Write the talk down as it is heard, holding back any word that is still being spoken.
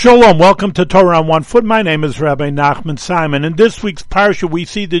Shalom, welcome to Torah on One Foot. My name is Rabbi Nachman Simon. In this week's Parsha, we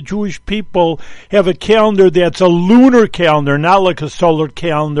see the Jewish people have a calendar that's a lunar calendar, not like a solar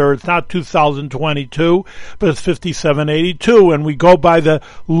calendar. It's not 2022, but it's 5782, and we go by the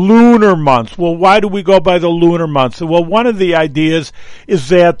lunar months. Well, why do we go by the lunar months? Well, one of the ideas is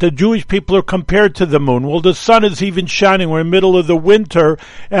that the Jewish people are compared to the moon. Well, the sun is even shining. We're in the middle of the winter,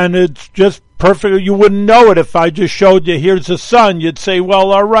 and it's just perfect. You wouldn't know it if I just showed you, here's the sun. You'd say,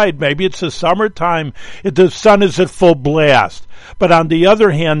 well, all right, maybe it's the summertime. The sun is at full blast. But on the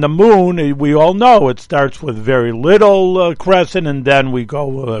other hand, the moon, we all know, it starts with very little crescent, and then we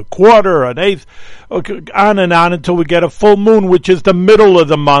go a quarter, an eighth, on and on until we get a full moon, which is the middle of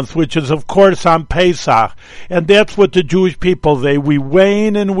the month, which is, of course, on Pesach. And that's what the Jewish people, we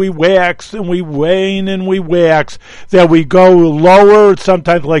wane and we wax, and we wane and we wax, that we go lower,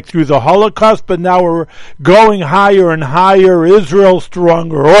 sometimes like through the Holocaust, but now we're going higher and higher. Israel's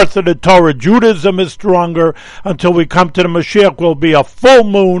stronger, Orthodox Torah, Judaism is stronger, until we come to the Mashiach. Will be a full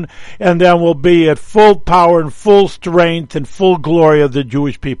moon, and then we'll be at full power and full strength and full glory of the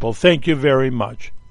Jewish people. Thank you very much.